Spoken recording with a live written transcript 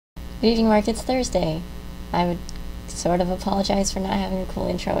Good evening, Mark. It's Thursday. I would sort of apologize for not having a cool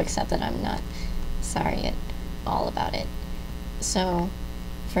intro, except that I'm not sorry at all about it. So,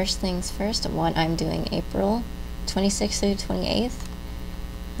 first things first, what I'm doing April 26th through 28th.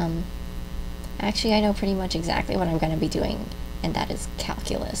 Actually, I know pretty much exactly what I'm going to be doing, and that is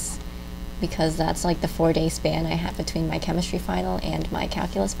calculus. Because that's like the 4-day span I have between my chemistry final and my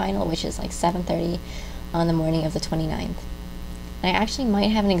calculus final, which is like 7:30 on the morning of the 29th. And I actually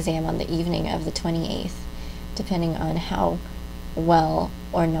might have an exam on the evening of the 28th, depending on how well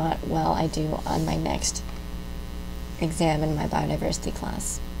or not well I do on my next exam in my biodiversity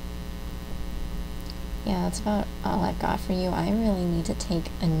class. Yeah, that's about all I've got for you. I really need to take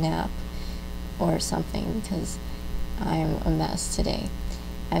a nap or something because I'm a mess today.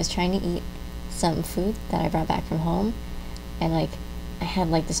 I was trying to eat some food that I brought back from home, and I had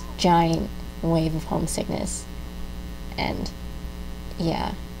this giant wave of homesickness, and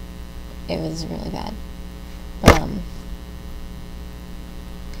yeah, it was really bad. But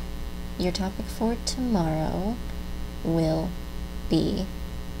your topic for tomorrow will be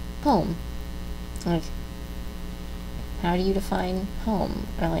home. How do you define home?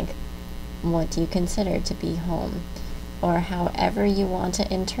 Or what do you consider to be home? Or however you want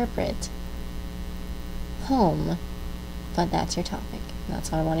to interpret home. But that's your topic.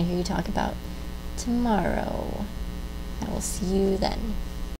 That's what I want to hear you talk about tomorrow. I will see you then.